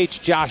baseman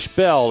DH Josh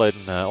Bell,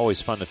 and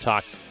always fun to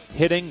talk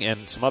hitting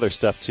and some other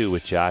stuff, too,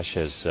 with Josh.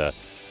 As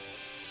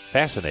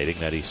fascinating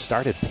that he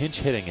started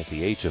switch hitting at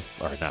the age of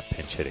 5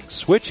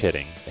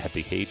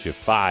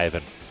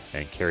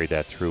 and carried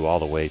that through all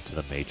the way to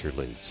the major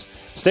leagues.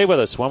 Stay with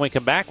us. When we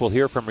come back, we'll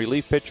hear from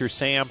relief pitcher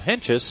Sam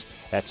Hentges.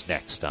 That's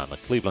next on the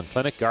Cleveland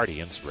Clinic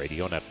Guardians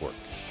Radio Network.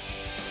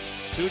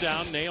 2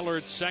 down, Naylor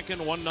at second,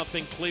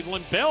 1-0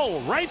 Cleveland. Bell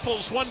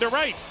rifles one to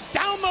right.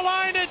 Down the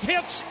line, it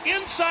hits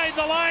inside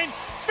the line.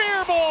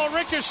 Fair ball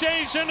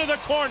ricochets into the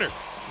corner.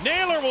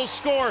 Naylor will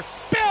score.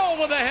 Bell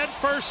with a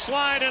head-first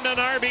slide and an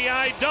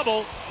RBI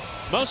double.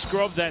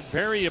 Musgrove, that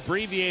very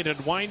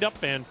abbreviated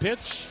windup and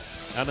pitch.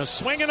 And a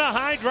swing and a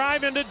high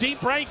drive into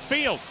deep right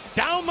field.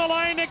 Down the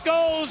line it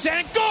goes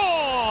and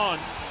gone!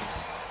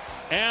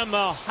 And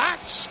the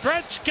hot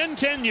stretch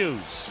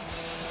continues.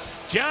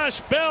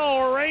 Josh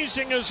Bell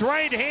raising his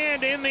right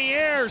hand in the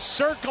air,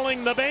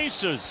 circling the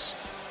bases.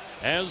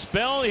 As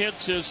Bell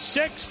hits his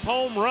 6th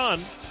home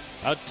run,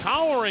 a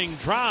towering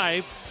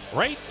drive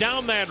right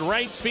down that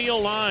right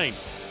field line.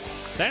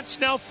 That's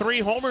now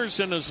 3 homers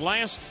in his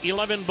last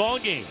 11 ball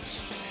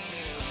games.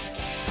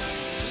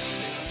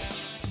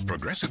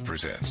 Progressive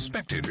presents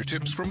Spectator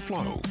Tips from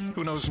Flo,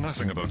 who knows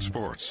nothing about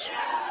sports.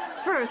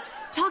 First,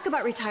 talk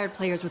about retired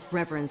players with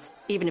reverence,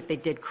 even if they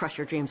did crush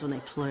your dreams when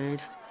they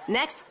played.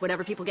 Next,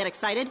 whenever people get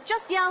excited,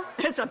 just yell,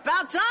 "It's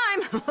about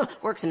time!"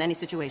 Works in any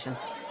situation.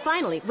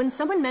 Finally, when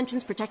someone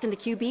mentions protecting the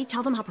QB,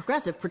 tell them how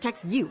Progressive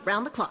protects you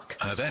round the clock.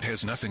 That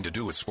has nothing to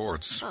do with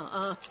sports.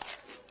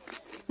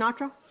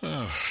 Nitro?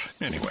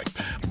 Anyway,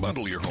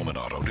 bundle your home and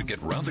auto to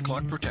get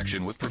round-the-clock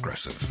protection with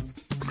Progressive.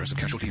 Progressive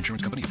Casualty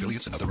Insurance Company,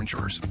 affiliates, and other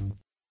insurers.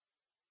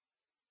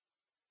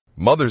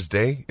 Mother's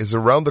Day is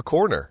around the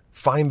corner.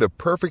 Find the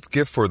perfect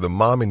gift for the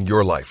mom in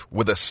your life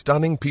with a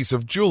stunning piece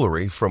of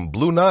jewelry from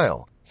Blue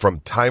Nile.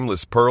 From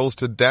timeless pearls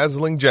to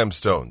dazzling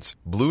gemstones,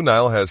 Blue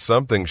Nile has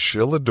something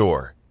she'll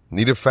adore.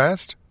 Need it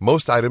fast?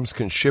 Most items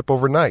can ship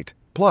overnight.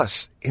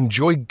 Plus,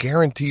 enjoy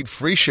guaranteed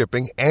free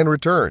shipping and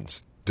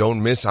returns.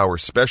 Don't miss our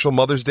special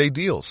Mother's Day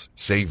deals.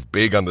 Save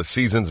big on the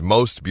season's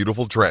most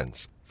beautiful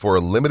trends. For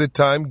a limited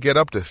time, get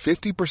up to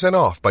 50%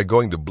 off by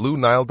going to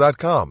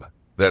BlueNile.com.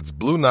 That's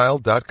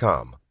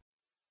BlueNile.com.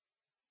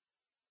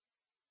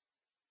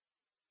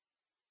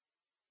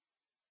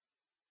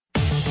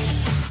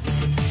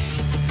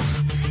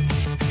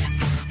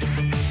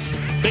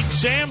 Big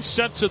Sam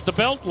sets at the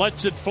belt,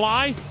 lets it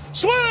fly.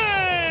 Swing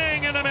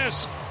and a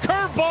miss.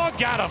 Curveball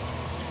got him.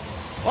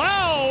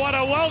 Wow, what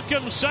a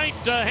welcome sight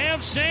to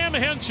have Sam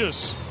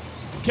Hentges.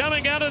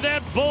 Coming out of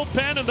that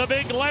bullpen, and the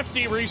big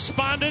lefty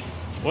responded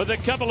with a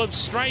couple of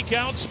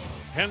strikeouts.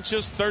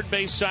 Hentges, third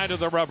base side of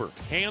the rubber.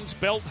 Hands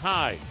belt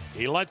high.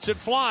 He lets it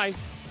fly.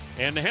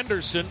 And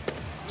Henderson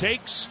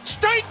takes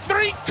strike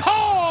 3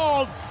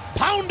 called.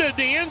 Pounded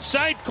the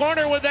inside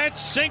corner with that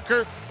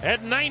sinker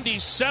at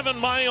 97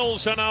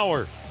 miles an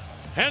hour.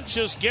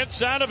 Hentges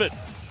gets out of it.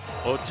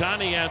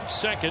 Ohtani at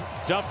second,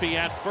 Duffy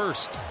at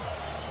first.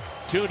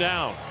 2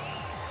 down.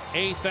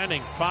 8th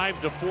inning,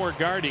 5-4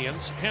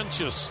 Guardians.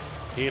 Hentges,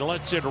 he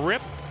lets it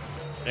rip.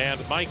 And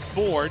Mike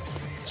Ford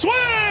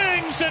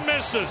swings and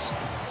misses.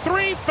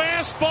 3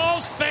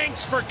 fastballs,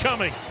 thanks for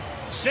coming.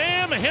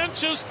 Sam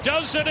Hentges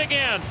does it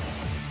again.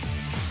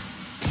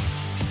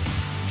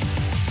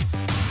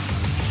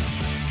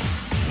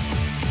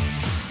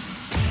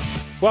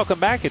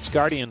 Welcome back. It's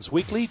Guardians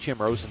Weekly. Jim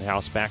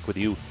Rosenhaus back with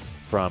you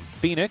from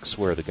Phoenix,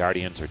 where the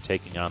Guardians are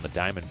taking on the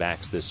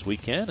Diamondbacks this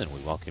weekend, and we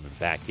welcome him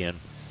back in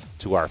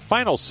to our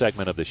final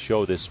segment of the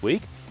show this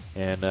week.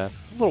 And a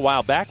little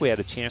while back, we had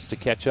a chance to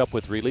catch up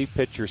with relief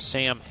pitcher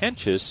Sam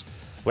Hentges,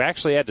 who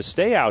actually had to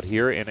stay out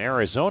here in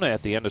Arizona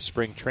at the end of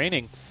spring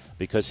training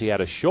because he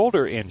had a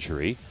shoulder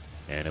injury,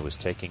 and it was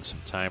taking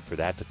some time for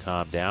that to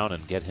calm down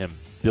and get him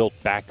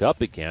built back up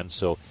again.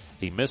 So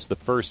he missed the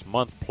first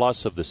month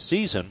plus of the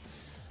season.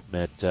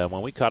 But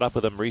when we caught up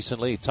with him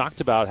recently, he talked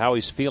about how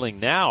he's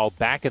feeling now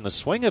back in the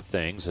swing of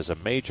things as a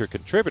major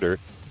contributor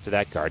to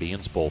that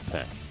Guardians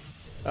bullpen.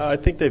 I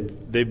think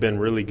they've been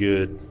really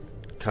good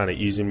kind of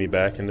easing me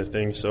back into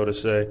things, so to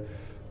say.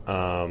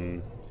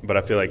 But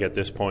I feel like at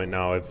this point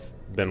now I've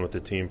been with the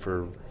team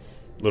for a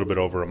little bit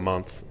over a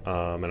month,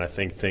 and I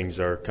think things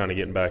are kind of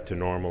getting back to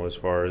normal as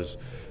far as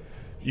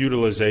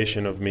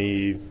utilization of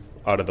me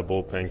out of the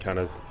bullpen, kind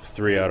of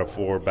 3 out of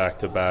 4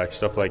 back-to-back,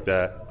 stuff like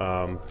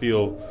that.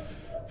 Feel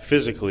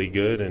physically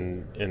good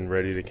and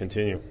ready to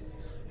continue.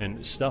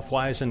 And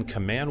stuff-wise and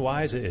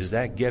command-wise, is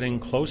that getting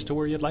close to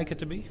where you'd like it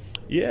to be?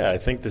 Yeah, I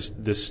think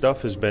this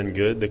stuff has been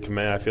good. The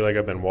command, I feel like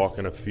I've been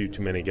walking a few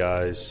too many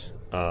guys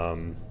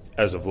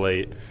as of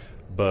late.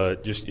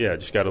 But just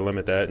got to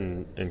limit that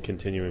and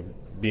continue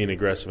being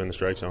aggressive in the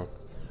strike zone.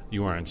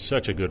 You were in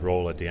such a good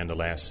role at the end of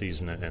last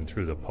season and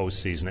through the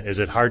postseason. Is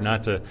it hard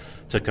not to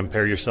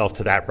compare yourself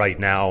to that right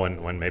now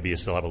and when maybe you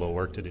still have a little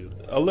work to do?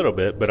 A little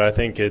bit, but I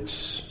think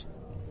it's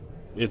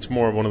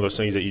more of one of those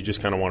things that you just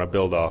kind of want to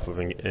build off of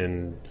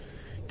and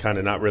kind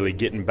of not really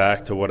getting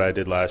back to what I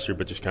did last year,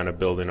 but just kind of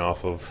building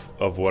off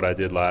of what I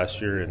did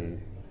last year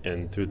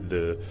and through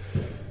the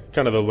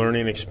kind of the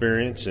learning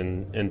experience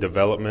and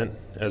development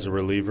as a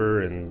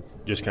reliever and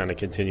just kind of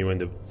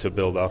continuing to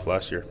build off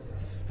last year.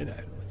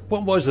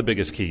 What was the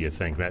biggest key, you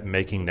think,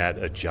 making that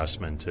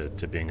adjustment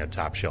to being a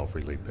top-shelf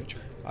relief pitcher?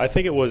 I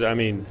think it was,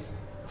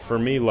 for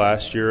me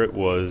last year it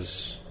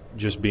was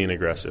just being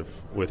aggressive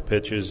with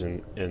pitches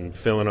and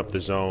filling up the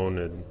zone.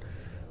 And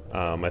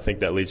I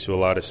think that leads to a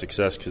lot of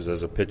success because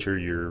as a pitcher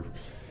you're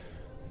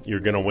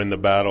going to win the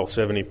battle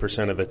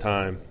 70% of the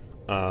time.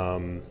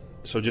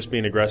 So just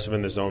being aggressive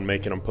in the zone,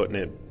 making them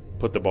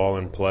put the ball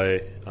in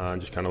play,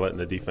 and just kind of letting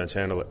the defense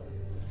handle it.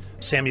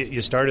 Sam, you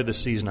started the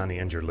season on the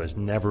injured list.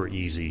 Never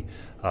easy.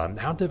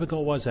 How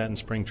difficult was that in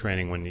spring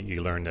training when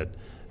you learned that,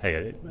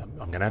 hey,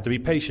 I'm going to have to be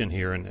patient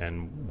here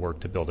and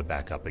work to build it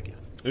back up again?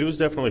 It was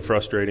definitely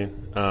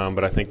frustrating,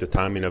 but I think the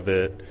timing of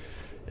it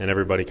and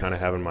everybody kind of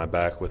having my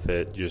back with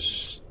it,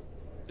 just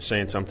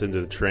saying something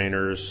to the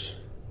trainers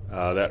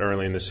that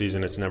early in the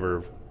season, it's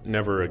never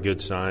a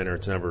good sign or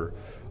it's never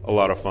a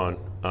lot of fun.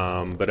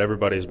 But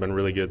everybody's been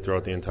really good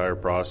throughout the entire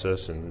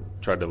process and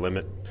tried to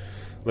limit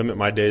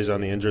my days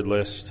on the injured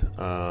list,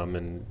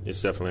 and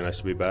it's definitely nice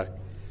to be back.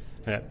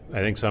 I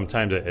think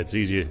sometimes it's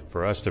easy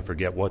for us to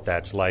forget what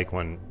that's like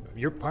when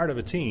you're part of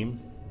a team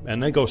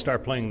and they go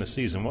start playing the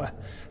season.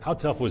 How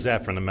tough was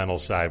that from the mental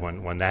side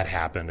when that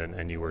happened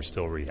and you were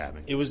still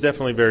rehabbing? It was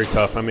definitely very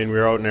tough. We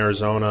were out in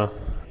Arizona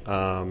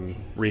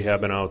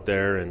rehabbing out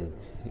there, and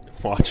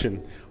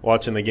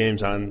watching the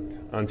games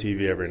on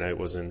TV every night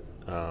wasn't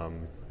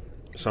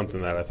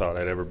something that I thought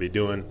I'd ever be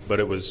doing, but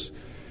it was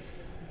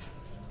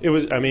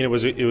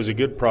a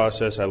good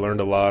process. I learned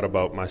a lot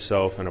about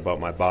myself and about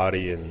my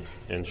body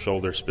and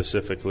shoulder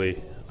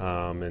specifically,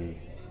 and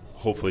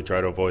hopefully try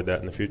to avoid that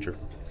in the future.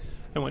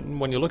 And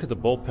when you look at the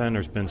bullpen,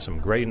 there's been some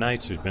great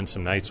nights. There's been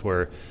some nights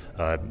where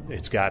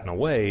it's gotten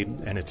away,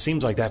 and it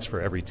seems like that's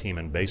for every team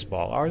in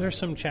baseball. Are there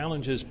some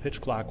challenges pitch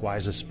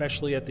clock-wise,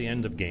 especially at the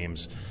end of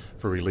games,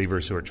 for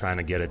relievers who are trying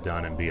to get it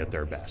done and be at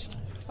their best?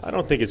 I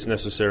don't think it's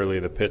necessarily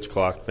the pitch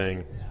clock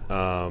thing.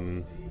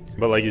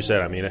 But like you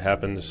said, it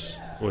happens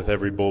with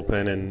every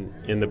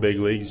bullpen in the big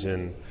leagues.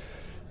 And,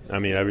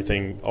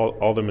 everything,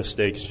 all the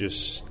mistakes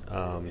just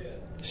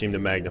seem to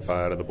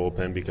magnify out of the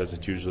bullpen because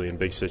it's usually in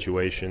big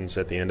situations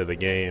at the end of the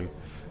game,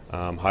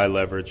 high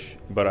leverage.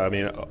 But,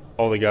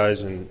 all the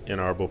guys in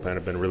our bullpen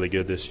have been really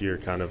good this year,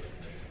 kind of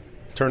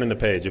turning the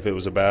page. If it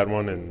was a bad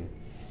one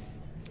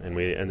and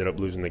we ended up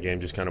losing the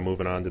game, just kind of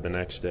moving on to the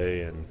next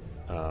day and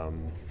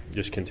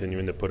just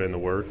continuing to put in the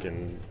work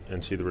and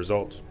see the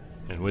results.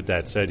 And with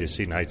that said, you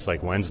see nights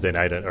like Wednesday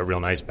night, a real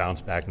nice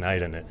bounce-back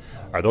night. And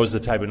are those the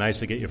type of nights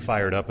that get you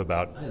fired up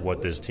about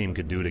what this team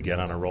could do to get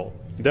on a roll?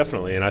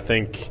 Definitely, and I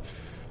think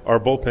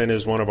our bullpen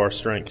is one of our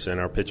strengths, and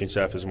our pitching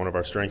staff is one of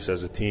our strengths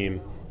as a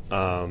team.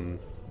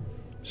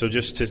 So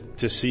just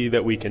to see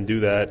that we can do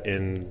that,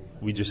 and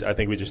I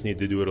think we just need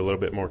to do it a little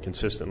bit more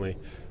consistently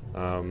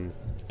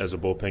as a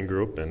bullpen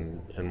group.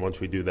 And once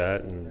we do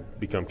that and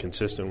become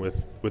consistent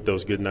with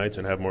those good nights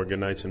and have more good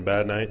nights and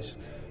bad nights,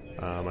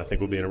 I think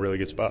we'll be in a really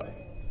good spot.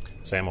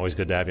 Sam, always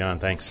good to have you on.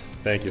 Thanks.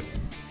 Thank you.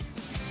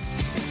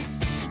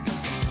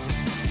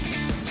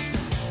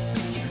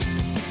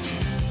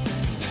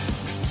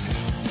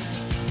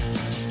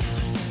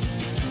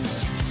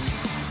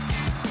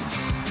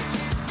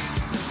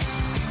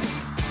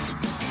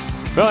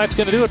 Well, that's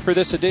going to do it for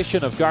this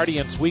edition of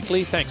Guardians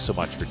Weekly. Thanks so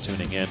much for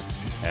tuning in.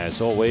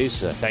 As always,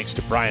 thanks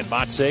to Brian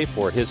Motze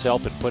for his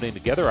help in putting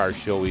together our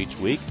show each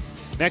week.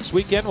 Next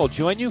weekend, we'll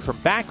join you from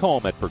back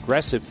home at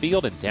Progressive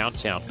Field in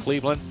downtown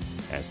Cleveland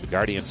as the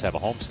Guardians have a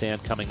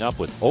homestand coming up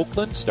with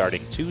Oakland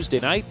starting Tuesday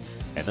night,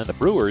 and then the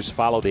Brewers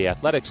follow the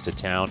Athletics to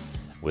town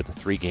with a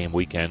 3-game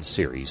weekend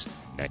series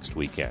next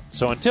weekend.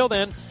 So until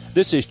then,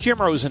 this is Jim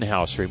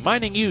Rosenhaus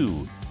reminding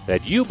you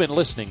that you've been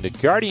listening to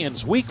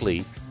Guardians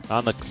Weekly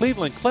on the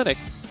Cleveland Clinic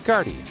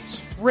Guardians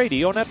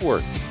Radio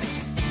Network.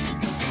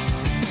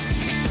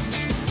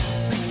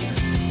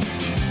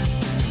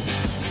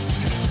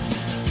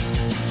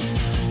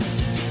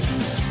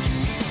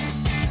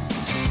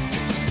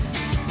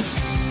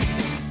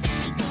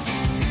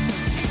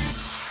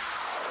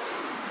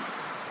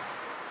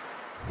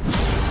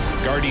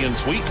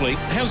 Guardians Weekly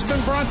has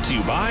been brought to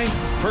you by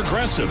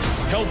Progressive,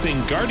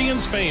 helping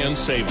Guardians fans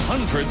save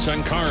hundreds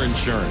on car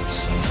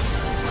insurance.